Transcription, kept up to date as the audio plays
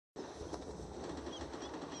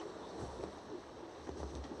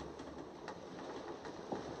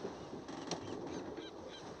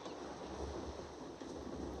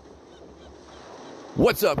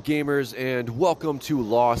What's up, gamers, and welcome to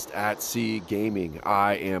Lost at Sea Gaming.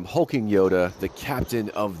 I am Hulking Yoda, the captain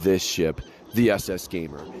of this ship, the SS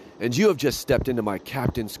Gamer, and you have just stepped into my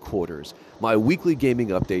captain's quarters, my weekly gaming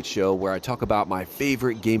update show where I talk about my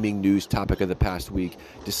favorite gaming news topic of the past week,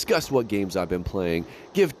 discuss what games I've been playing,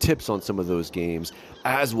 give tips on some of those games,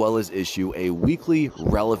 as well as issue a weekly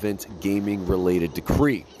relevant gaming-related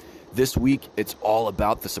decree. This week, it's all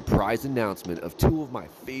about the surprise announcement of two of my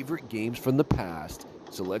favorite games from the past,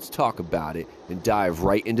 so let's talk about it and dive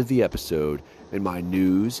right into the episode in my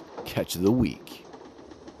news catch of the week.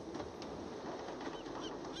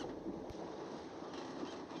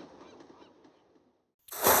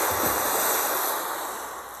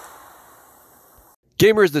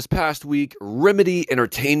 Gamers, this past week, Remedy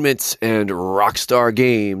Entertainment and Rockstar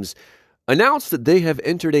Games announced that they have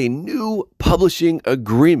entered a new publishing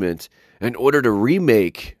agreement in order to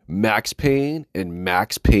remake Max Payne and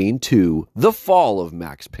Max Payne 2, The Fall of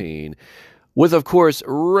Max Payne, with, of course,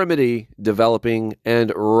 Remedy developing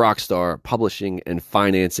and Rockstar publishing and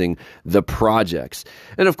financing the projects.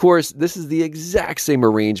 And, of course, this is the exact same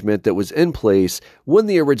arrangement that was in place when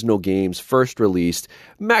the original games first released,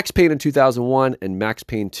 Max Payne in 2001 and Max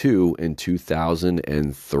Payne 2 in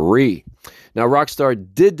 2003. Now,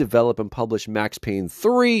 Rockstar did develop and publish Max Payne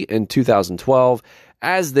 3 in 2012,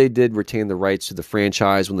 as they did retain the rights to the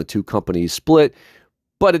franchise when the two companies split,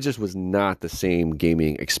 but it just was not the same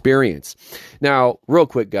gaming experience. Now, real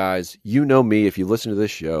quick, guys, you know me, if you listen to this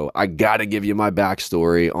show, I gotta give you my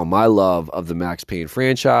backstory on my love of the Max Payne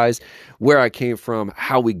franchise, where I came from,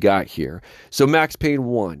 how we got here. So Max Payne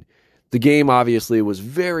 1, the game obviously was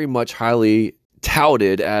very much highly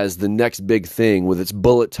touted as the next big thing with its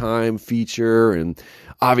bullet time feature, and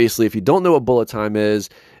obviously if you don't know what bullet time is,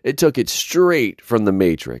 it took it straight from the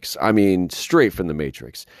Matrix. I mean, straight from the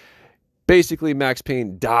Matrix. Basically, Max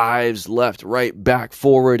Payne dives left, right, back,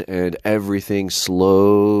 forward, and everything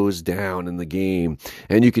slows down in the game.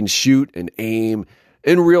 And you can shoot and aim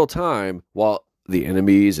in real time while the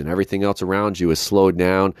enemies and everything else around you is slowed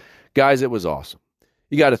down. Guys, it was awesome.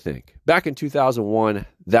 You got to think. Back in 2001,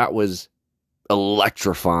 that was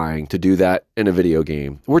electrifying to do that in a video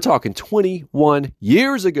game. We're talking 21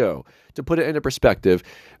 years ago. To put it into perspective,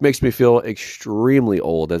 makes me feel extremely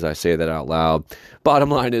old as I say that out loud. Bottom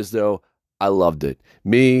line is, though, I loved it.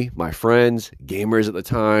 Me, my friends, gamers at the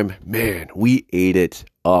time, man, we ate it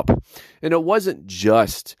up. And it wasn't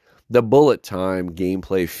just the bullet time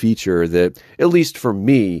gameplay feature that, at least for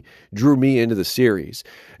me, drew me into the series.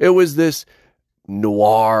 It was this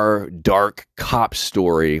noir, dark cop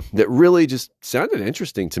story that really just sounded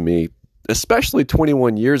interesting to me, especially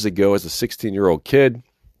 21 years ago as a 16-year-old kid.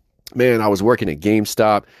 Man, I was working at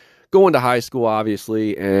GameStop, going to high school,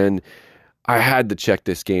 obviously, and I had to check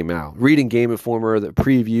this game out. Reading Game Informer, the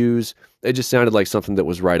previews, it just sounded like something that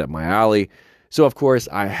was right up my alley. So, of course,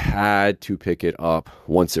 I had to pick it up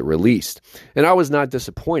once it released. And I was not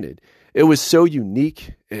disappointed. It was so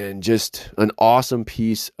unique and just an awesome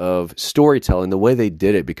piece of storytelling, the way they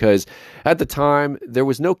did it, because at the time, there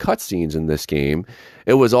was no cutscenes in this game.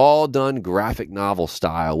 It was all done graphic novel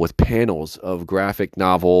style with panels of graphic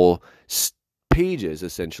novel pages,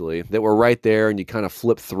 essentially, that were right there, and you kind of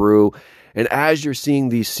flip through. And as you're seeing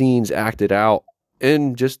these scenes acted out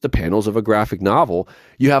in just the panels of a graphic novel,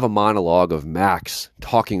 you have a monologue of Max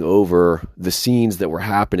talking over the scenes that were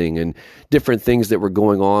happening and different things that were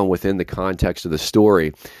going on within the context of the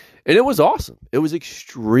story. And it was awesome. It was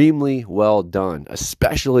extremely well done,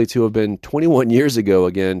 especially to have been 21 years ago,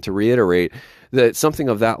 again, to reiterate that something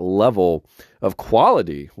of that level of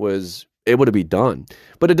quality was able to be done.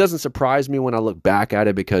 But it doesn't surprise me when I look back at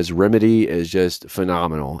it, because Remedy is just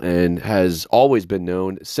phenomenal and has always been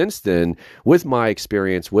known since then, with my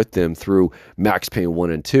experience with them through Max Payne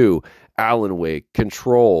 1 and 2, Alan Wake,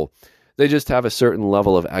 Control. They just have a certain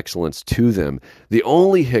level of excellence to them. The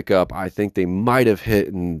only hiccup I think they might have hit,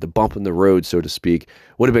 in the bump in the road, so to speak,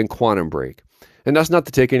 would have been Quantum Break. And that's not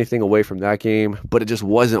to take anything away from that game, but it just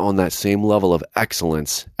wasn't on that same level of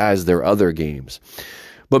excellence as their other games.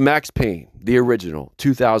 But Max Payne, the original,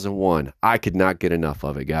 2001, I could not get enough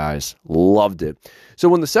of it, guys. Loved it. So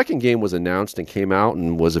when the second game was announced and came out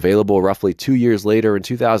and was available roughly 2 years later in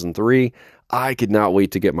 2003, I could not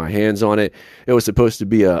wait to get my hands on it. It was supposed to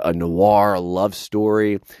be a noir love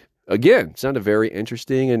story. Again, sounded very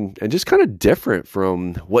interesting and just kind of different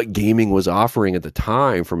from what gaming was offering at the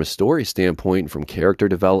time from a story standpoint and from character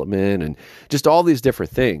development and just all these different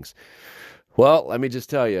things. Well, let me just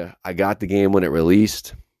tell you, I got the game when it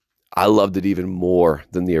released. I loved it even more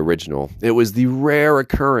than the original. It was the rare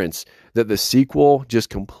occurrence that the sequel just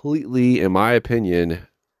completely, in my opinion,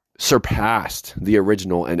 surpassed the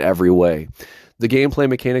original in every way. The gameplay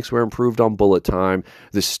mechanics were improved on bullet time.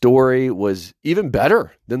 The story was even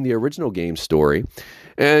better than the original game story.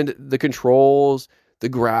 And the controls, the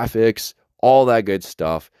graphics, all that good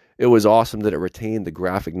stuff. It was awesome that it retained the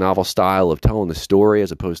graphic novel style of telling the story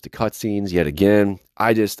as opposed to cutscenes yet again.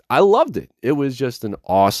 I loved it. It was just an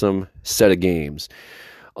awesome set of games.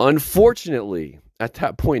 Unfortunately, at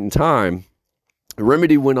that point in time,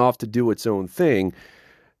 Remedy went off to do its own thing.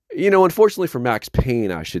 Unfortunately for Max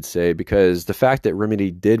Payne, I should say, because the fact that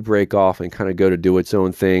Remedy did break off and kind of go to do its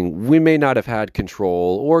own thing, we may not have had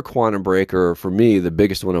Control or Quantum Break, or for me, the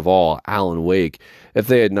biggest one of all, Alan Wake, if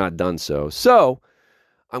they had not done so. So,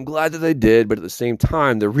 I'm glad that they did, but at the same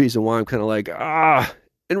time, the reason why I'm kind of like,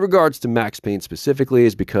 in regards to Max Payne specifically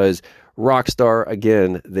is because Rockstar,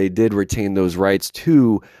 again, they did retain those rights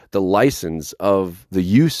to the license of the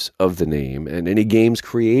use of the name and any games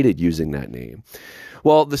created using that name.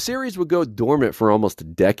 Well, the series would go dormant for almost a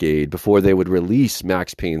decade before they would release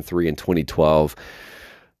Max Payne 3 in 2012.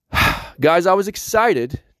 Guys, I was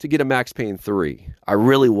excited to get a Max Payne 3. I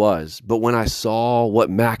really was. But when I saw what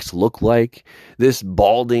Max looked like, this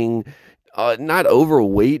balding, not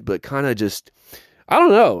overweight, but kind of just, I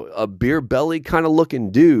don't know, a beer belly kind of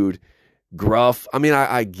looking dude, gruff. I mean,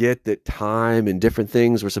 I get that time and different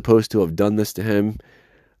things were supposed to have done this to him.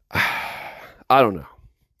 I don't know.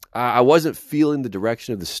 I wasn't feeling the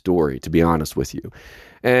direction of the story, to be honest with you.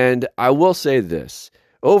 And I will say this.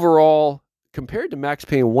 Overall, compared to Max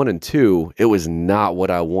Payne 1 and 2, it was not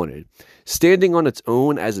what I wanted. Standing on its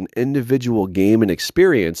own as an individual game and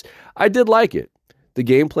experience, I did like it. The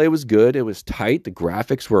gameplay was good. It was tight. The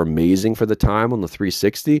graphics were amazing for the time on the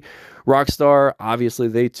 360. Rockstar, obviously,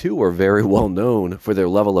 they too were very well known for their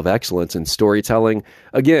level of excellence in storytelling.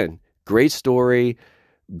 Again, great story,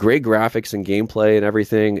 great graphics and gameplay and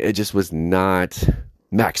everything. It just was not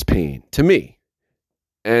Max Payne to me.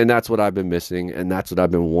 And that's what I've been missing, and that's what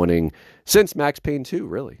I've been wanting since Max Payne 2,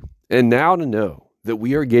 really. And now to know that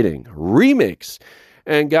we are getting remakes.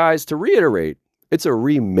 And guys, to reiterate, it's a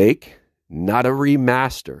remake, not a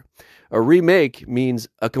remaster. A remake means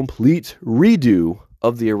a complete redo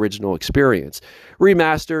of the original experience.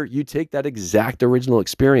 Remaster, you take that exact original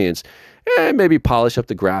experience and maybe polish up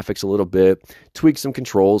the graphics a little bit, tweak some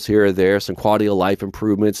controls here or there, some quality of life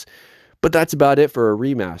improvements. But that's about it for a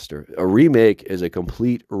remaster. A remake is a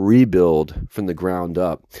complete rebuild from the ground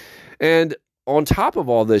up. And on top of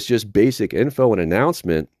all this, just basic info and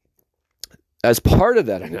announcement, as part of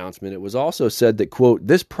that announcement, it was also said that, quote,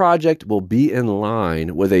 this project will be in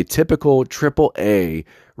line with a typical AAA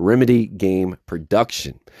Remedy game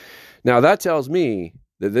production. Now, that tells me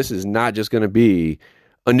that this is not just going to be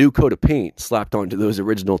a new coat of paint slapped onto those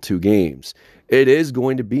original two games. It is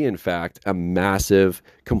going to be, in fact, a massive,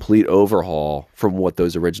 complete overhaul from what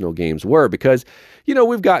those original games were. Because,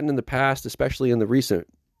 we've gotten in the past, especially in the recent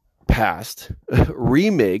past,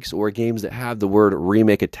 remakes or games that have the word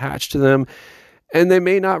remake attached to them, and they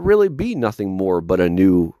may not really be nothing more but a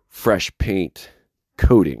new, fresh paint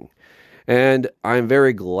coating. And I'm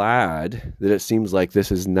very glad that it seems like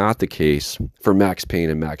this is not the case for Max Payne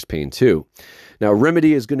and Max Payne 2. Now,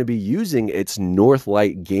 Remedy is going to be using its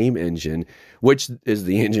Northlight game engine, which is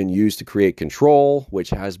the engine used to create Control,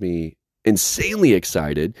 which has me insanely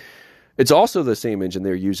excited. It's also the same engine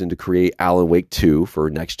they're using to create Alan Wake 2 for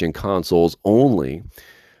next-gen consoles only.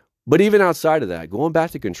 But even outside of that, going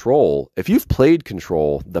back to Control, if you've played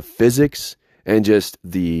Control, the physics and just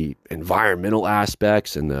the environmental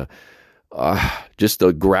aspects and the just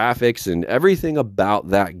the graphics and everything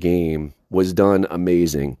about that game was done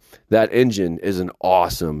amazing. That engine is an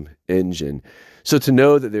awesome engine. So to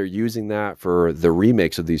know that they're using that for the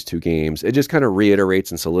remakes of these two games, it just kind of reiterates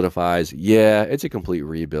and solidifies, yeah, it's a complete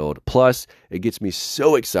rebuild. Plus, it gets me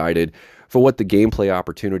so excited for what the gameplay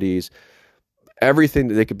opportunities, everything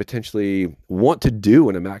that they could potentially want to do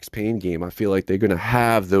in a Max Payne game. I feel like they're going to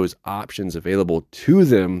have those options available to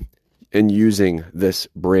them in using this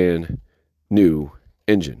brand new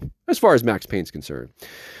engine, as far as Max Payne's concerned.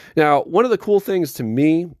 Now, one of the cool things to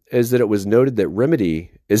me is that it was noted that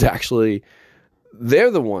Remedy is actually,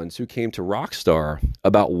 they're the ones who came to Rockstar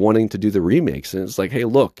about wanting to do the remakes. And it's like, hey,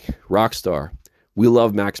 look, Rockstar, we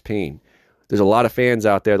love Max Payne. There's a lot of fans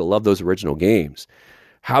out there that love those original games.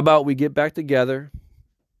 How about we get back together,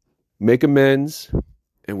 make amends,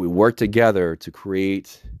 and we work together to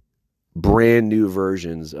create brand new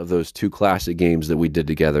versions of those two classic games that we did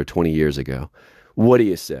together 20 years ago. What do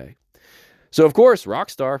you say? So, of course,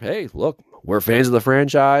 Rockstar, hey, look, we're fans of the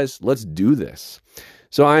franchise. Let's do this.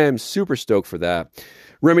 So I am super stoked for that.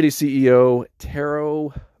 Remedy CEO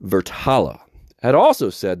Tero Virtala had also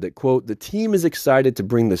said that, quote, the team is excited to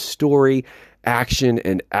bring the story action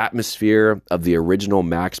and atmosphere of the original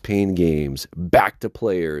Max Payne games back to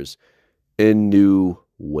players in new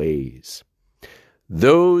ways.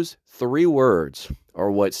 Those three words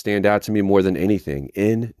are what stand out to me more than anything: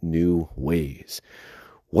 in new ways.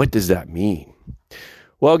 What does that mean?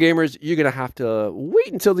 Well, gamers, you're going to have to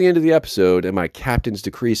wait until the end of the episode in my Captain's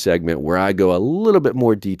Decree segment, where I go a little bit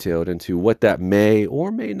more detailed into what that may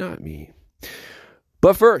or may not mean.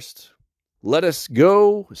 But first, let us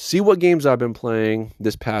go see what games I've been playing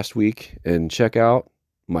this past week and check out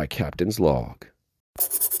my Captain's Log.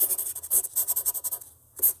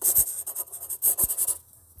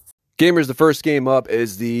 Gamers, the first game up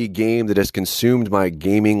is the game that has consumed my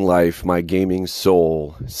gaming life, my gaming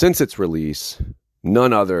soul, since its release.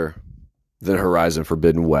 None other than Horizon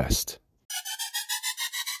Forbidden West.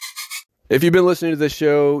 If you've been listening to this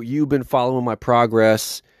show, you've been following my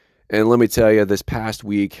progress. And let me tell you, this past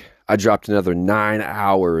week, I dropped another 9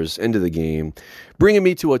 hours into the game, bringing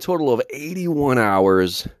me to a total of 81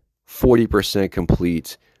 hours, 40%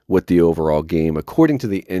 complete with the overall game, according to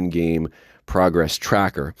the in-game progress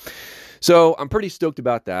tracker. So I'm pretty stoked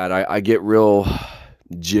about that. I get real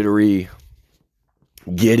jittery,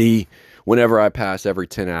 giddy whenever I pass every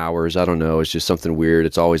 10 hours. I don't know. It's just something weird.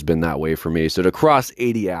 It's always been that way for me. So to cross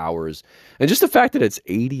 80 hours, and just the fact that it's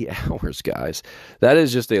 80 hours, guys, that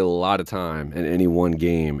is just a lot of time in any one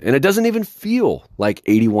game. And it doesn't even feel like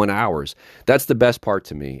 81 hours. That's the best part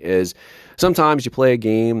to me, is sometimes you play a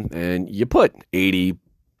game and you put 80,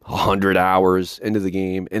 100 hours into the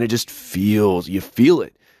game and it just feels, you feel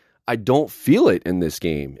it. I don't feel it in this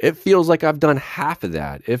game. It feels like I've done half of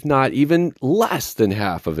that, if not even less than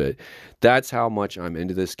half of it. That's how much I'm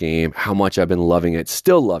into this game, how much I've been loving it,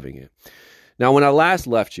 still loving it. Now, when I last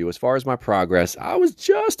left you, as far as my progress, I was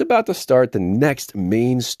just about to start the next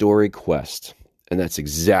main story quest. And that's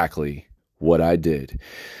exactly what I did.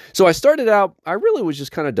 So I started out, I really was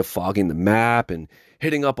just kind of defogging the map and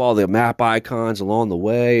hitting up all the map icons along the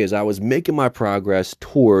way as I was making my progress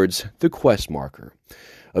towards the quest marker.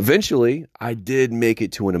 Eventually, I did make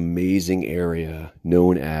it to an amazing area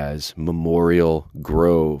known as Memorial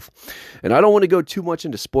Grove. And I don't want to go too much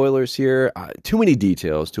into spoilers here, too many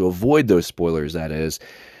details to avoid those spoilers, that is.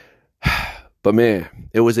 But man,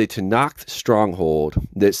 it was a Tenakth stronghold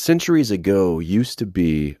that centuries ago used to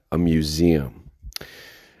be a museum.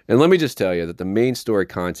 And let me just tell you that the main story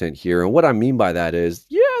content here, and what I mean by that is,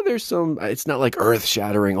 yeah, there's some, it's not like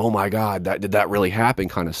earth-shattering, oh my God, did that really happen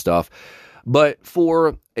kind of stuff. But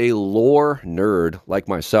for a lore nerd like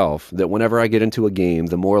myself, that whenever I get into a game,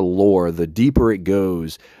 the more lore, the deeper it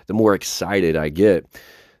goes, the more excited I get.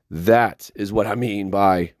 That is what I mean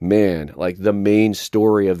by, man, like the main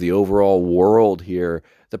story of the overall world here,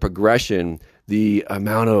 the progression, the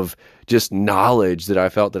amount of just knowledge that I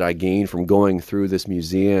felt that I gained from going through this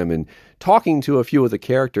museum and talking to a few of the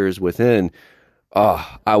characters within.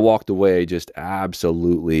 I walked away just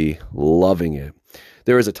absolutely loving it.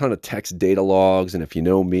 There is a ton of text data logs, and if you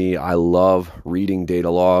know me, I love reading data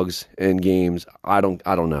logs in games. I don't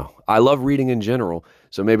know. I love reading in general,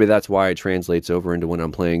 so maybe that's why it translates over into when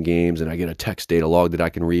I'm playing games and I get a text data log that I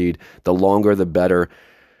can read. The longer, the better.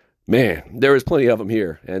 Man, there was plenty of them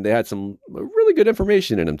here, and they had some really good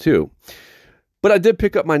information in them too. But I did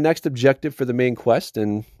pick up my next objective for the main quest,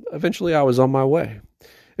 and eventually I was on my way.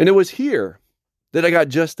 And it was here that I got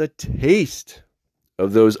just a taste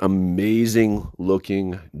of those amazing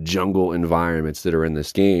looking jungle environments that are in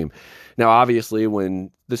this game. Now, obviously, when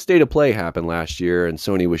the state of play happened last year and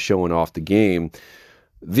Sony was showing off the game,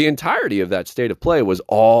 the entirety of that state of play was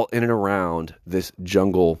all in and around this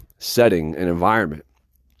jungle setting and environment.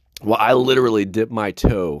 Well, I literally dipped my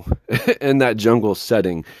toe in that jungle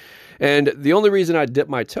setting. And the only reason I dipped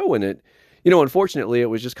my toe in it, unfortunately, it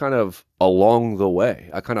was just kind of along the way.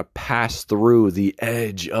 I kind of passed through the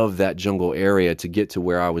edge of that jungle area to get to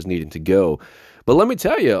where I was needing to go. But let me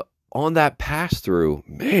tell you, on that pass through,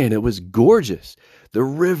 man, it was gorgeous. The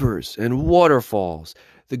rivers and waterfalls,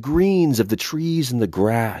 the greens of the trees and the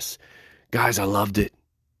grass. Guys, I loved it.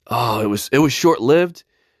 Oh, it was short-lived,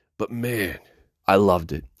 but man, I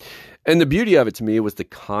loved it. And the beauty of it to me was the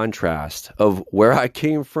contrast of where I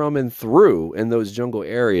came from and through in those jungle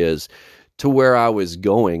areas to where I was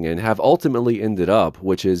going and have ultimately ended up,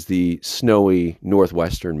 which is the snowy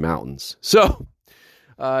northwestern mountains. So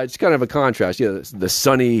it's kind of a contrast, the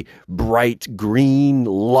sunny, bright, green,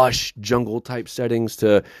 lush jungle type settings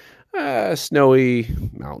to snowy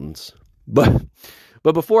mountains. But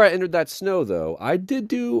before I entered that snow, though, I did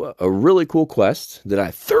do a really cool quest that I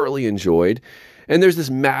thoroughly enjoyed. And there's this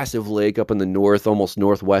massive lake up in the north, almost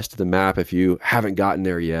northwest of the map if you haven't gotten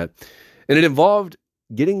there yet. And it involved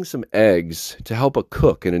getting some eggs to help a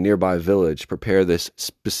cook in a nearby village prepare this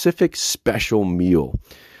specific special meal.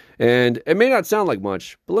 And it may not sound like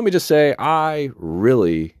much, but let me just say I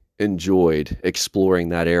really enjoyed exploring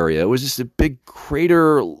that area. It was just a big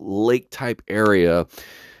crater lake type area,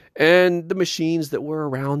 and the machines that were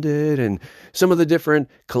around it and some of the different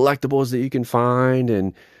collectibles that you can find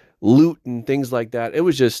and loot and things like that. It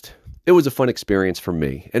was a fun experience for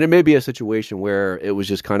me. And it may be a situation where it was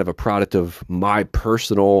just kind of a product of my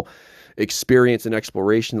personal experience and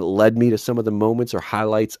exploration that led me to some of the moments or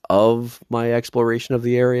highlights of my exploration of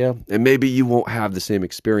the area. And maybe you won't have the same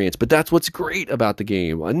experience, but that's what's great about the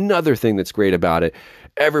game. Another thing that's great about it,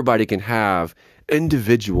 everybody can have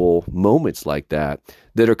individual moments like that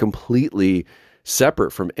are completely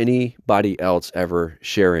separate from anybody else ever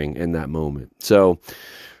sharing in that moment. So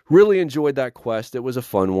really enjoyed that quest. It was a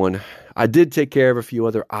fun one. I did take care of a few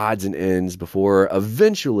other odds and ends before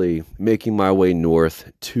eventually making my way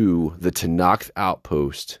north to the Tenakth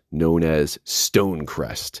outpost known as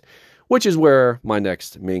Stonecrest, which is where my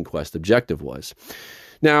next main quest objective was.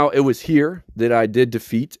 Now, it was here that I did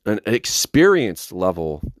defeat an experienced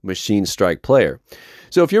level Machine Strike player.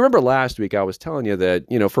 So if you remember last week, I was telling you that,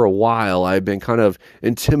 for a while I've been kind of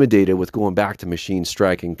intimidated with going back to Machine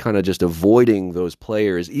Strike and kind of just avoiding those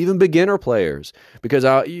players, even beginner players. Because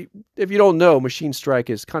if you don't know, Machine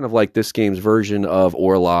Strike is kind of like this game's version of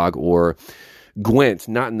Orlog or Gwent,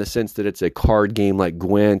 not in the sense that it's a card game like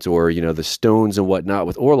Gwent or, the stones and whatnot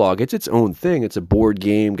with Orlog. It's its own thing. It's a board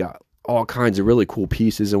game, got all kinds of really cool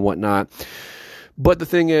pieces and whatnot. But the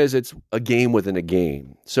thing is, it's a game within a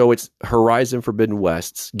game. So it's Horizon Forbidden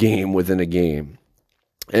West's game within a game.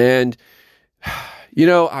 And,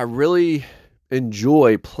 I really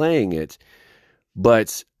enjoy playing it,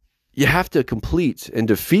 but you have to complete and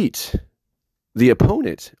defeat the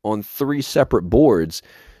opponent on 3 separate boards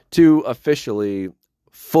to officially,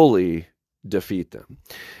 fully defeat them.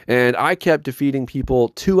 And I kept defeating people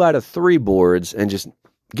 2 out of 3 boards and just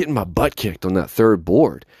getting my butt kicked on that 3rd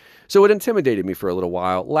board. So it intimidated me for a little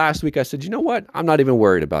while. Last week I said, you know what? I'm not even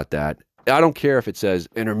worried about that. I don't care if it says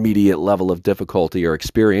intermediate level of difficulty or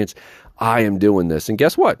experience. I am doing this. And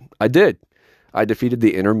guess what? I did. I defeated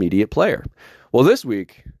the intermediate player. Well, this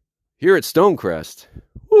week, here at Stonecrest,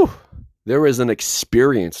 there was an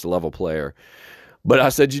experienced level player. But I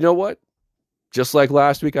said, you know what? Just like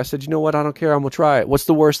last week, I said, you know what? I don't care. I'm going to try it. What's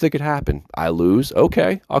the worst that could happen? I lose.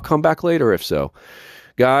 Okay. I'll come back later if so.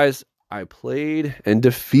 Guys, I played and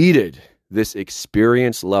defeated this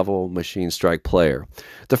experienced level Machine Strike player.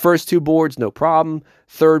 The first 2 boards, no problem.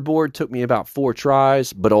 3rd board took me about 4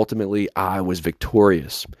 tries, but ultimately I was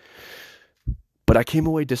victorious. But I came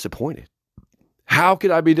away disappointed. How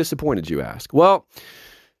could I be disappointed, you ask? Well,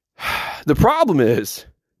 the problem is,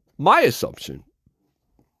 my assumption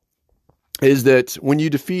is that when you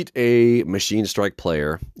defeat a Machine Strike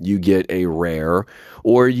player, you get a rare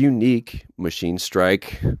or unique Machine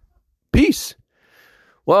Strike piece.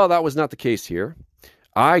 Well, that was not the case here.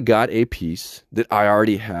 I got a piece that I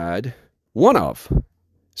already had one of.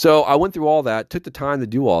 So I went through all that, took the time to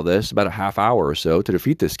do all this, about a half hour or so to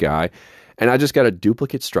defeat this guy, and I just got a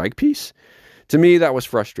duplicate strike piece. To me, that was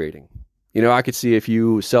frustrating. I could see if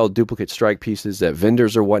you sell duplicate strike pieces at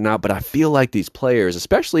vendors or whatnot, but I feel like these players,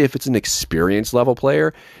 especially if it's an experienced level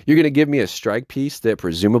player, you're going to give me a strike piece that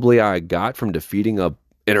presumably I got from defeating a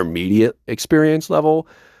intermediate experience level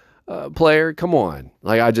player. Come on.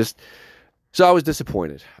 So I was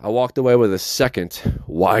disappointed. I walked away with a second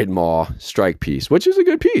Wide Maw strike piece, which is a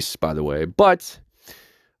good piece, by the way, but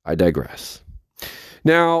I digress.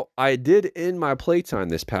 Now, I did end my playtime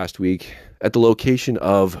this past week at the location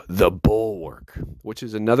of the Bulwark, which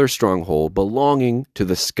is another stronghold belonging to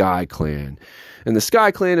the Sky Clan. And the Sky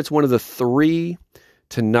Clan, it's one of the 3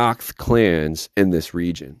 Tenakth clans in this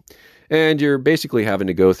region. And you're basically having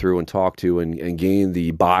to go through and talk to and gain the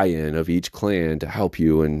buy-in of each clan to help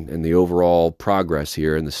you in the overall progress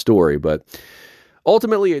here in the story. But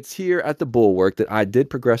ultimately, it's here at the Bulwark that I did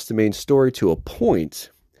progress the main story to a point.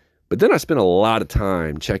 But then I spent a lot of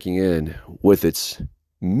time checking in with its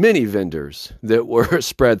many vendors that were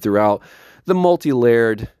spread throughout the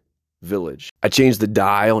multi-layered village. I changed the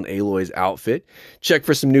dye on Aloy's outfit, checked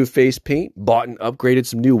for some new face paint, bought and upgraded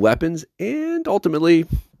some new weapons, and ultimately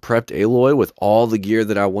prepped Aloy with all the gear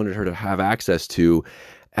that I wanted her to have access to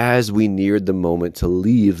as we neared the moment to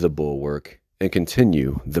leave the Bulwark and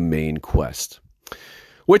continue the main quest.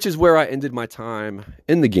 Which is where I ended my time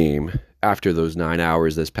in the game after those 9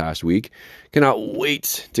 hours this past week. Cannot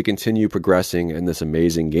wait to continue progressing in this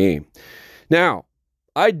amazing game. Now,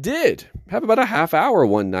 I did have about a half hour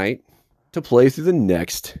one night to play through the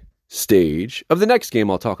next stage of the next game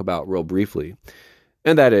I'll talk about real briefly.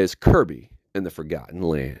 and that is Kirby and the Forgotten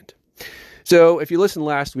Land. So if you listened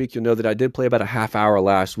last week, you'll know that I did play about a half hour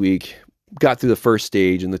last week, got through the first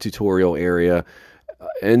stage in the tutorial area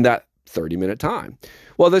in that 30-minute time.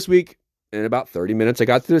 Well, this week, in about 30 minutes, I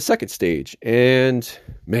got through the second stage, and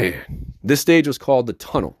man, this stage was called the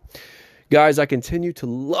Tunnel. Guys, I continue to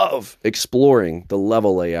love exploring the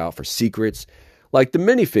level layout for secrets, like the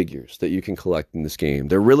minifigures that you can collect in this game.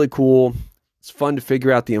 They're really cool. It's fun to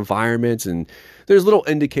figure out the environments, and there's little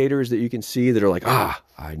indicators that you can see that are like,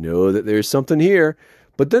 I know that there's something here.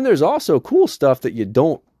 But then there's also cool stuff that you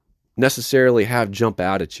don't necessarily have jump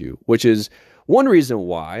out at you, which is one reason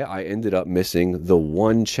why I ended up missing the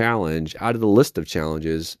one challenge out of the list of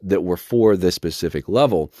challenges that were for this specific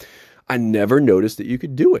level. I never noticed that you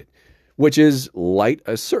could do it, which is light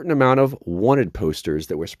a certain amount of wanted posters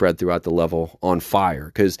that were spread throughout the level on fire.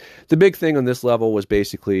 Because the big thing on this level was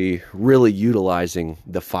basically really utilizing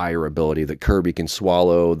the fire ability that Kirby can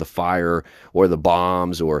swallow the fire or the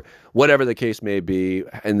bombs or whatever the case may be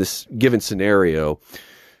in this given scenario,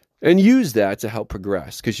 and use that to help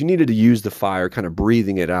progress, because you needed to use the fire, kind of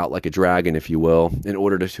breathing it out like a dragon, if you will, in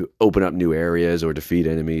order to open up new areas or defeat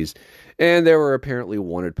enemies. And there were apparently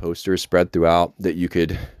wanted posters spread throughout that you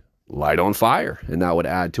could light on fire, and that would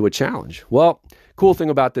add to a challenge. Well, cool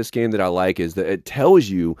thing about this game that I like is that it tells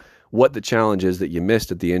you what the challenge is that you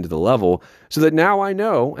missed at the end of the level, so that now I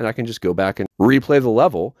know, and I can just go back and replay the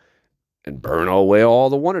level and burn away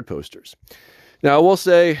all the wanted posters. Now, I will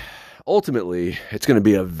say, ultimately, it's going to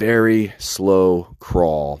be a very slow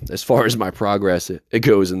crawl as far as my progress it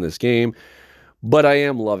goes in this game, but I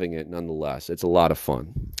am loving it nonetheless. It's a lot of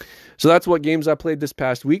fun. So that's what games I played this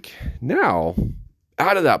past week. Now,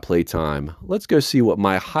 out of that playtime, let's go see what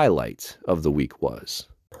my highlight of the week was.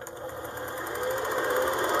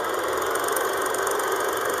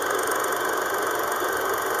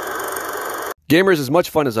 Gamers, as much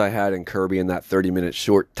fun as I had in Kirby in that 30-minute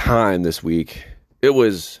short time this week, it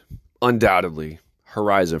was undoubtedly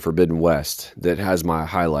Horizon Forbidden West that has my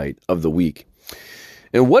highlight of the week.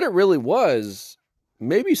 And what it really was,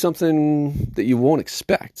 maybe something that you won't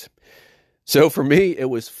expect. So for me, it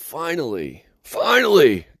was finally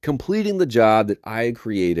completing the job that I had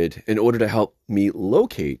created in order to help me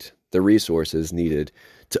locate the resources needed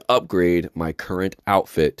to upgrade my current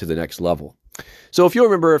outfit to the next level. So if you'll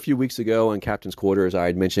remember a few weeks ago in Captain's Quarters, I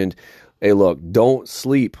had mentioned, hey, look, don't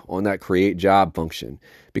sleep on that create job function,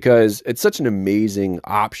 because it's such an amazing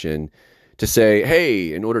option to say,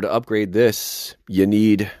 hey, in order to upgrade this, you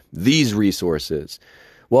need these resources.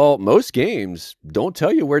 Well, most games don't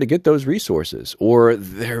tell you where to get those resources, or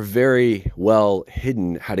they're very well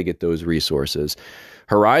hidden how to get those resources.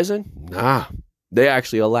 Horizon, they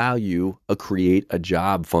actually allow you to create a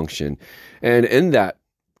job function. And in that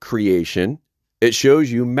creation, it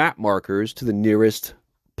shows you map markers to the nearest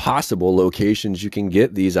possible locations you can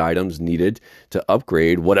get these items needed to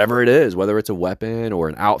upgrade whatever it is, whether it's a weapon or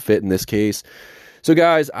an outfit in this case. So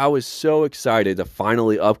guys, I was so excited to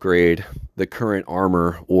finally upgrade the current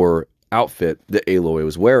armor or outfit that Aloy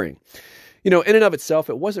was wearing. You know, in and of itself,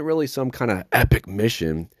 it wasn't really some kind of epic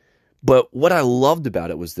mission, but what I loved about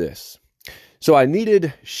it was this. So I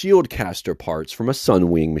needed shield caster parts from a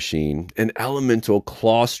Sunwing machine, and elemental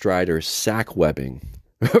claw strider sack webbing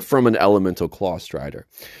from an elemental claw strider.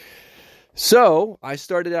 So I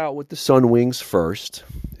started out with the Sunwings first,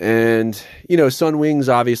 and you know,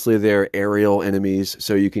 Sunwings, obviously they're aerial enemies,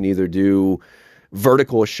 so you can either do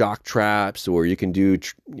vertical shock traps, or you can do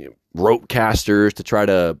rope casters to try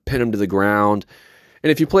to pin them to the ground.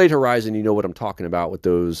 And if you played Horizon, you know what I'm talking about with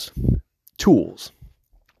those tools.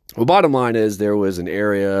 Well, bottom line is there was an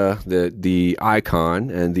area that the icon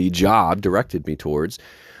and the job directed me towards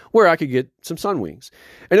where I could get some Sunwings.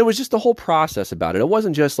 And it was just the whole process about it. It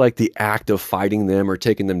wasn't just like the act of fighting them or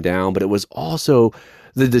taking them down, but it was also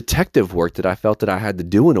the detective work that I felt that I had to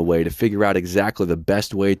do in a way to figure out exactly the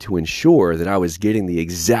best way to ensure that I was getting the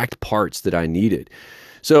exact parts that I needed.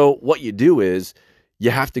 So what you do is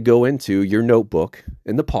you have to go into your notebook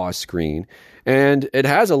in the pause screen, and it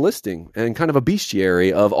has a listing and kind of a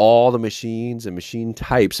bestiary of all the machines and machine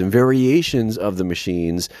types and variations of the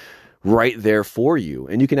machines right there for you.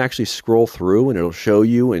 And you can actually scroll through and it'll show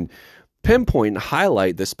you and pinpoint and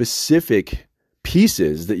highlight the specific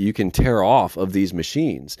pieces that you can tear off of these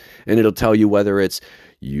machines. And it'll tell you whether it's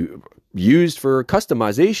used for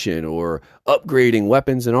customization or upgrading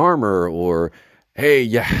weapons and armor, or, hey,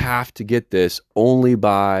 you have to get this only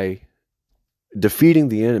by defeating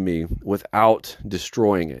the enemy without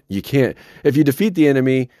destroying it. You can't, if you defeat the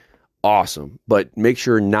enemy, awesome, but make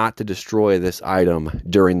sure not to destroy this item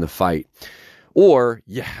during the fight. Or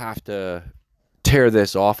you have to tear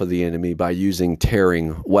this off of the enemy by using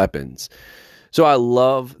tearing weapons. So I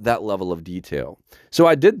love that level of detail. So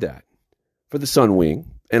I did that for the Sunwing,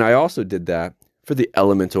 and I also did that for the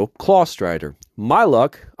Elemental Claw Strider. My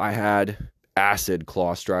luck, I had Acid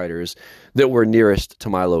Claw Striders that were nearest to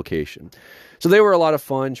my location. So they were a lot of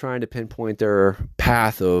fun trying to pinpoint their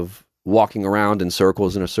path of walking around in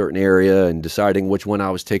circles in a certain area and deciding which one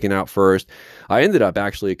I was taking out first. I ended up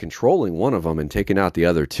actually controlling one of them and taking out the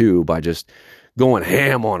other two by just going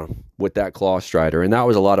ham on them with that Claw Strider, and that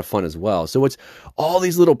was a lot of fun as well. So it's all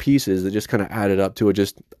these little pieces that just kind of added up to a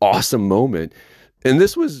just awesome moment. And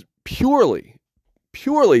this was purely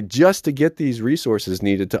just to get these resources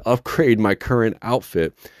needed to upgrade my current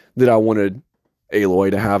outfit that I wanted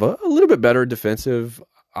Aloy to have a little bit better defensive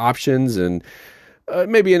options and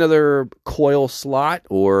maybe another coil slot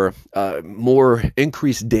or more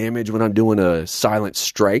increased damage when I'm doing a silent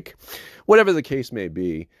strike. Whatever the case may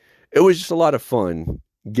be, it was just a lot of fun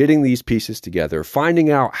getting these pieces together, finding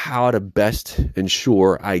out how to best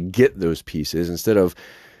ensure I get those pieces instead of,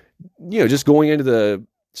 just going into the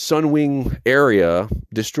Sunwing area,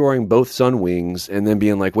 destroying both Sunwings, and then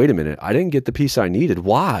being like, wait a minute, I didn't get the piece I needed.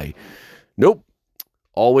 Why? Nope.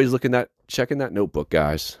 Always checking that notebook,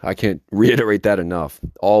 guys. I can't reiterate that enough.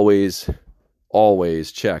 Always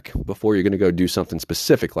check before you're going to go do something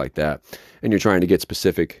specific like that, and you're trying to get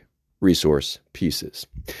specific resource pieces.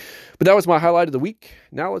 But that was my highlight of the week.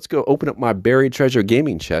 Now let's go open up my buried treasure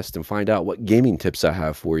gaming chest and find out what gaming tips I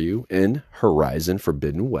have for you in Horizon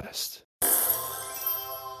Forbidden West.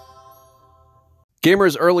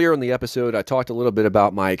 Gamers, earlier in the episode, I talked a little bit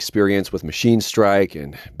about my experience with Machine Strike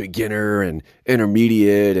and beginner and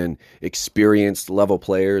intermediate and experienced level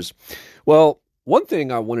players. Well, one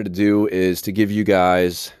thing I wanted to do is to give you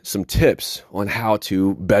guys some tips on how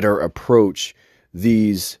to better approach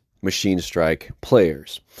these Machine Strike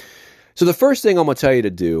players. So the first thing I'm going to tell you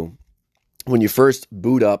to do when you first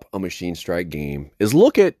boot up a Machine Strike game is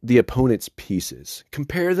look at the opponent's pieces.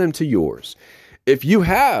 Compare them to yours. If you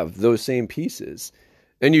have those same pieces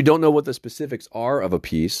and you don't know what the specifics are of a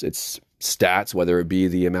piece, its stats, whether it be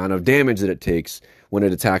the amount of damage that it takes when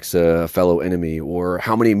it attacks a fellow enemy, or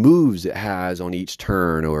how many moves it has on each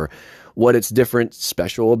turn, or what its different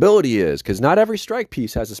special ability is, because not every strike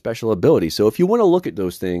piece has a special ability. So if you want to look at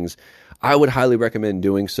those things, I would highly recommend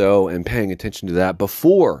doing so and paying attention to that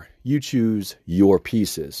before you choose your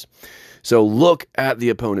pieces. So look at the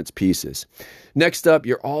opponent's pieces. Next up,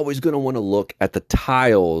 you're always going to want to look at the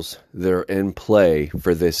tiles that are in play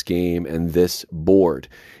for this game and this board.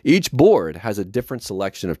 Each board has a different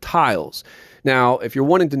selection of tiles. Now, if you're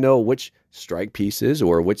wanting to know which strike pieces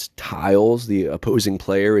or which tiles the opposing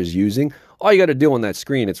player is using, all you got to do on that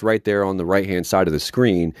screen, it's right there on the right-hand side of the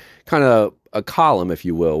screen, kind of a column, if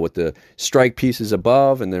you will, with the strike pieces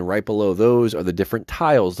above, and then right below those are the different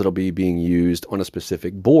tiles that'll be being used on a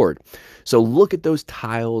specific board. So look at those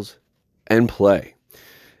tiles and play.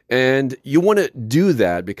 And you want to do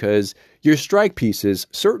that because your strike pieces,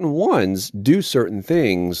 certain ones do certain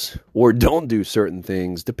things or don't do certain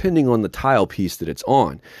things depending on the tile piece that it's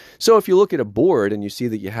on. So if you look at a board and you see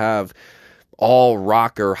that you have all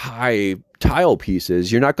rock or high tile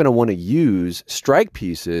pieces, you're not going to want to use strike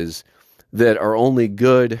pieces that are only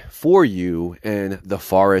good for you in the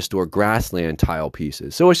forest or grassland tile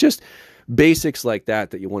pieces. So it's just basics like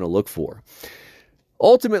that you want to look for.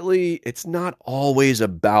 Ultimately, it's not always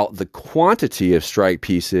about the quantity of strike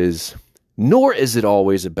pieces, nor is it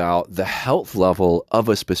always about the health level of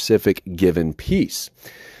a specific given piece.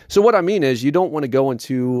 So what I mean is you don't want to go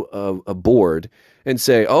into a board and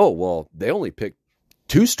say, oh, well, they only picked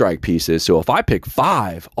 2 strike pieces, so if I pick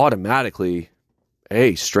 5, automatically,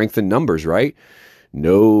 hey, strength in numbers, right?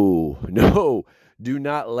 No, do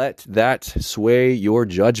not let that sway your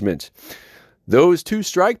judgment. Those 2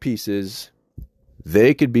 strike pieces,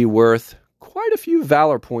 they could be worth quite a few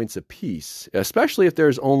valor points apiece, especially if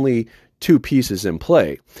there's only 2 pieces in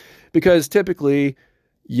play. Because typically,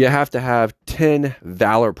 you have to have 10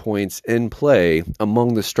 valor points in play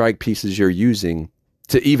among the strike pieces you're using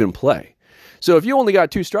to even play. So if you only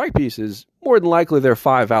got 2 strike pieces, more than likely they're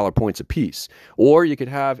 5 valor points apiece. Or you could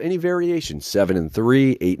have any variation, 7 and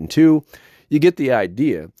 3, 8 and 2. You get the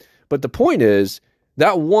idea. But the point is,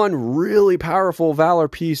 that one really powerful valor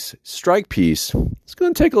piece, strike piece, it's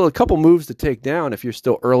going to take a couple moves to take down if you're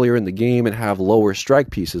still earlier in the game and have lower strike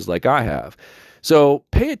pieces like I have. So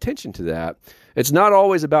pay attention to that. It's not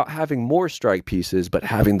always about having more strike pieces, but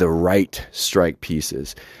having the right strike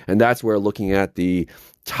pieces. And that's where looking at the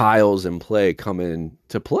tiles in play come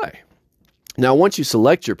into play. Now, once you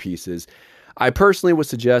select your pieces, I personally would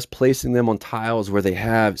suggest placing them on tiles where they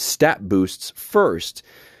have stat boosts first.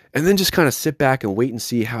 and then just kind of sit back and wait and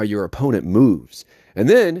see how your opponent moves. And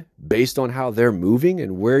then, based on how they're moving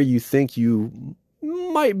and where you think you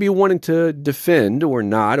might be wanting to defend or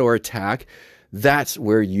not, or attack, that's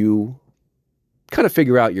where you kind of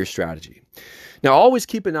figure out your strategy. Now, always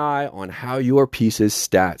keep an eye on how your piece's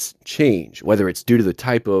stats change, whether it's due to the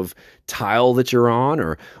type of tile that you're on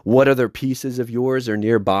or what other pieces of yours are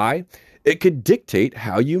nearby. It could dictate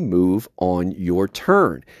how you move on your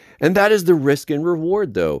turn. And that is the risk and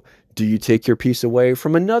reward, though. Do you take your piece away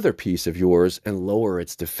from another piece of yours and lower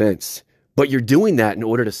its defense? But you're doing that in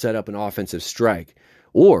order to set up an offensive strike.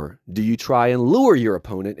 Or do you try and lure your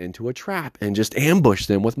opponent into a trap and just ambush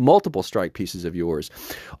them with multiple strike pieces of yours?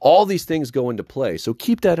 All these things go into play, so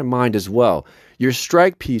keep that in mind as well. Your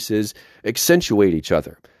strike pieces accentuate each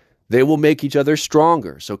other. They will make each other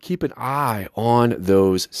stronger, so keep an eye on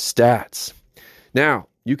those stats. Now,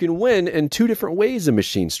 you can win in two different ways in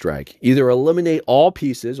Machine Strike. Either eliminate all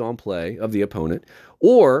pieces on play of the opponent,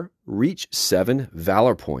 or reach 7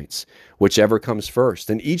 Valor points, whichever comes first.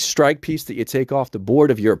 And each strike piece that you take off the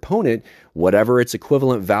board of your opponent, whatever its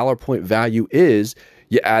equivalent Valor point value is,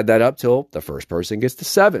 you add that up till the first person gets to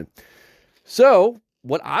 7. So,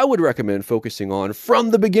 what I would recommend focusing on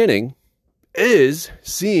from the beginning is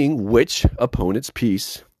seeing which opponent's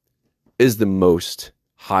piece is the most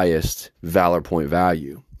highest Valor point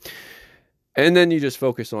value. And then you just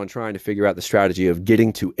focus on trying to figure out the strategy of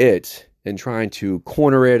getting to it and trying to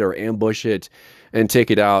corner it or ambush it and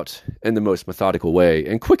take it out in the most methodical way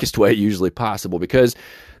and quickest way usually possible. Because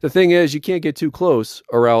the thing is, you can't get too close,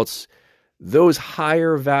 or else those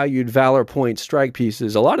higher valued Valor point strike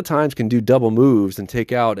pieces a lot of times can do double moves and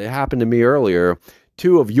take out, it happened to me earlier,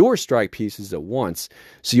 2 of your strike pieces at once.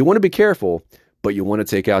 So you want to be careful, but you want to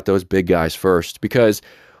take out those big guys first, because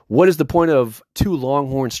what is the point of 2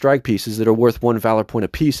 Longhorn strike pieces that are worth 1 Valor point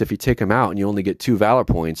apiece if you take them out and you only get 2 Valor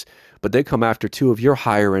points, but they come after 2 of your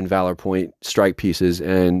higher end Valor point strike pieces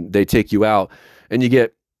and they take you out and you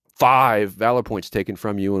get 5 Valor points taken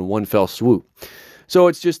from you in one fell swoop. So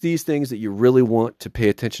it's just these things that you really want to pay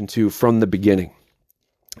attention to from the beginning.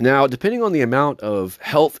 Now, depending on the amount of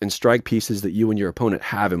health and strike pieces that you and your opponent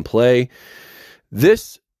have in play,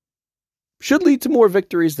 this should lead to more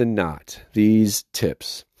victories than not. These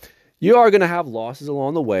tips. You are going to have losses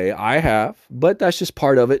along the way. I have, but that's just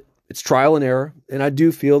part of it. It's trial and error. And I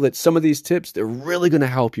do feel that some of these tips, they're really going to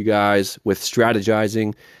help you guys with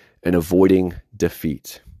strategizing and avoiding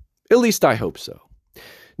defeat. At least I hope so.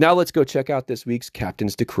 Now let's go check out this week's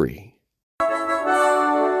Captain's Decree.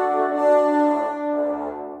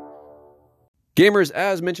 Gamers,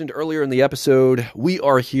 as mentioned earlier in the episode, we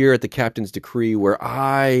are here at the Captain's Decree where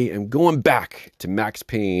I am going back to Max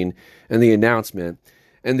Payne and the announcement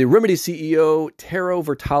and the Remedy CEO Tero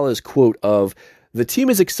Virtala's quote of, "The team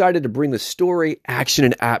is excited to bring the story, action,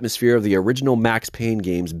 and atmosphere of the original Max Payne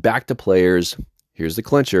games back to players," here's the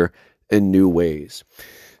clincher, "in new ways."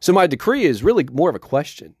 So my decree is really more of a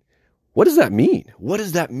question. What does that mean? What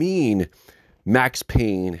does that mean, Max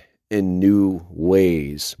Payne in new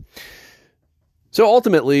ways? So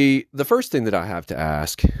ultimately, the first thing that I have to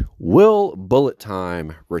ask, will bullet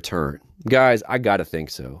time return? Guys, I gotta think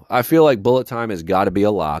so. I feel like bullet time has got to be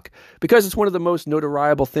a lock because it's one of the most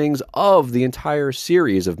notoriable things of the entire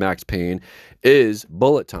series of Max Payne is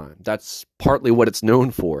bullet time. That's partly what it's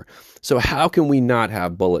known for. So how can we not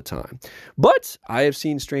have bullet time? But I have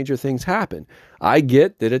seen stranger things happen. I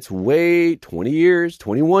get that it's way 20 years,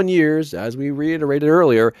 21 years, as we reiterated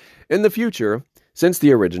earlier, in the future since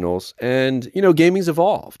the originals, and, gaming's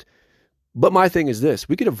evolved. But my thing is this,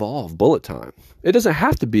 we could evolve bullet time. It doesn't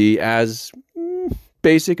have to be as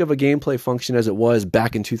basic of a gameplay function as it was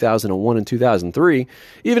back in 2001 and 2003,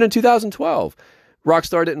 even in 2012.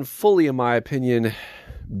 Rockstar didn't fully, in my opinion,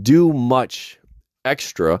 do much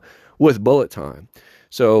extra with bullet time.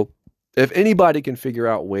 So if anybody can figure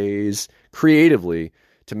out ways creatively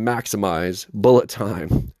to maximize bullet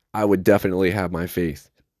time, I would definitely have my faith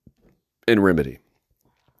in Remedy.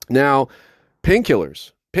 Now,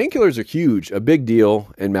 painkillers. Painkillers are huge, a big deal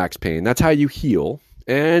in Max Payne. That's how you heal.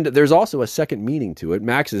 And there's also a second meaning to it.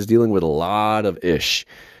 Max is dealing with a lot of ish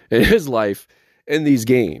in his life in these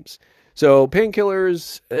games. So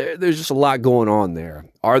painkillers, there's just a lot going on there.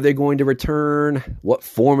 Are they going to return? What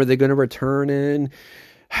form are they going to return in?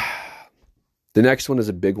 The next one is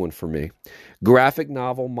a big one for me. Graphic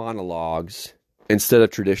novel monologues instead of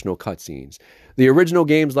traditional cutscenes. The original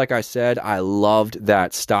games, like I said, I loved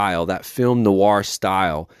that style, that film noir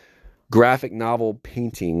style. Graphic novel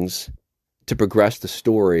paintings to progress the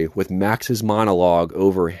story with Max's monologue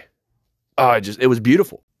over. It was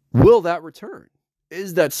beautiful. Will that return?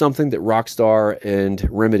 is that something that Rockstar and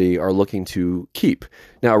Remedy are looking to keep?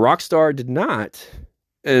 Now, Rockstar did not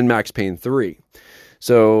in Max Payne 3.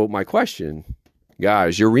 So my question,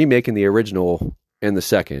 guys, you're remaking the original and the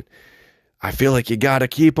second. I feel like you got to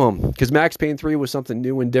keep them because Max Payne 3 was something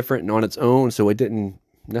new and different and on its own, so it didn't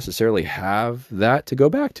necessarily have that to go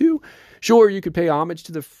back to. Sure, you could pay homage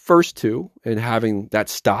to the first two and having that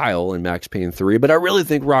style in Max Payne 3, but I really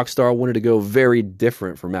think Rockstar wanted to go very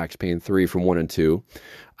different for Max Payne 3 from 1 and 2.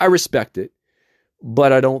 I respect it,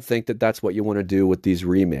 but I don't think that that's what you want to do with these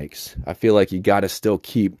remakes. I feel like you got to still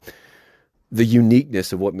keep the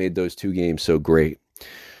uniqueness of what made those two games so great.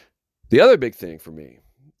 The other big thing for me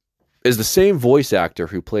is the same voice actor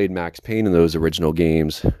who played Max Payne in those original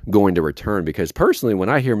games going to return? Because personally, when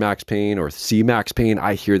I hear Max Payne or see Max Payne,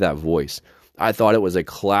 I hear that voice. I thought it was a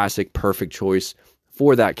classic, perfect choice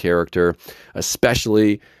for that character,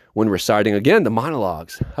 especially when reciting, again, the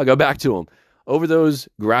monologues. I'll go back to them. Over those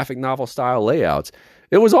graphic novel style layouts.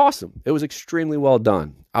 It was awesome. It was extremely well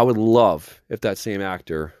done. I would love if that same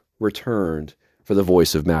actor returned for the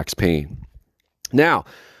voice of Max Payne. Now,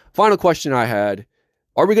 final question I had.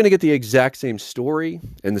 Are we going to get the exact same story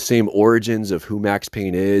and the same origins of who Max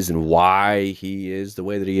Payne is and why he is the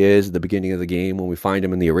way that he is at the beginning of the game when we find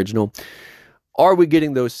him in the original? Are we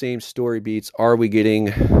getting those same story beats? Are we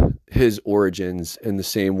getting his origins in the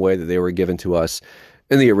same way that they were given to us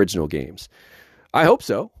in the original games? I hope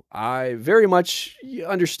so. I very much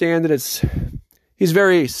understand that he's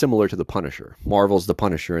very similar to the Punisher. Marvel's the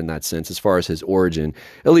Punisher in that sense as far as his origin.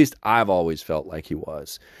 At least I've always felt like he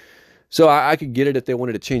was. So I could get it if they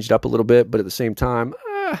wanted to change it up a little bit, but at the same time,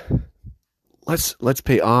 let's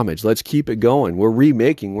pay homage. Let's keep it going. We're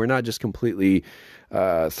remaking. We're not just completely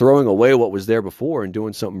throwing away what was there before and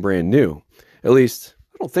doing something brand new. At least,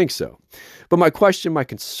 I don't think so. But my question, my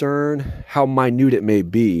concern, how minute it may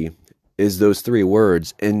be, is those three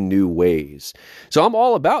words, in new ways. So I'm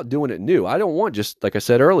all about doing it new. I don't want just, like I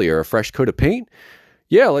said earlier, a fresh coat of paint.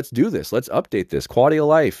 Yeah, let's do this. Let's update this. Quality of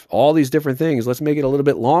life, all these different things. Let's make it a little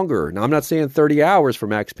bit longer. Now, I'm not saying 30 hours for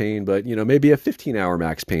Max Payne, but maybe a 15-hour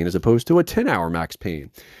Max Payne as opposed to a 10-hour Max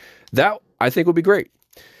Payne. That, I think, would be great.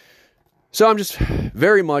 So I'm just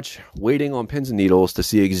very much waiting on pins and needles to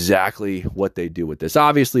see exactly what they do with this.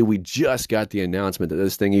 Obviously, we just got the announcement that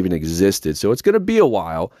this thing even existed, so it's going to be a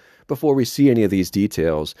while before we see any of these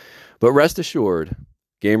details. But rest assured,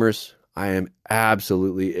 gamers, I am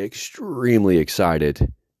absolutely extremely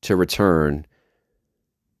excited to return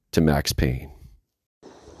to Max Payne.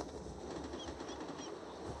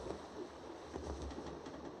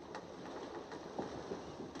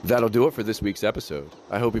 That'll do it for this week's episode.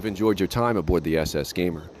 I hope you've enjoyed your time aboard the SS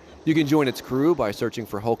Gamer. You can join its crew by searching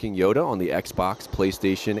for Hulking Yoda on the Xbox,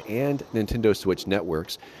 PlayStation, and Nintendo Switch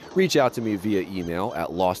networks. Reach out to me via email at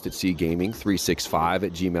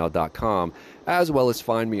lostatseagaming365@gmail.com, as well as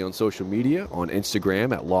find me on social media on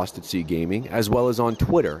Instagram at lostatseagaming, as well as on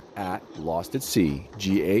Twitter at lostatsea,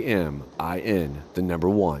 GAMIN, the number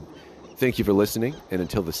 1. Thank you for listening, and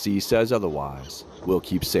until the sea says otherwise, we'll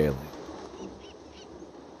keep sailing.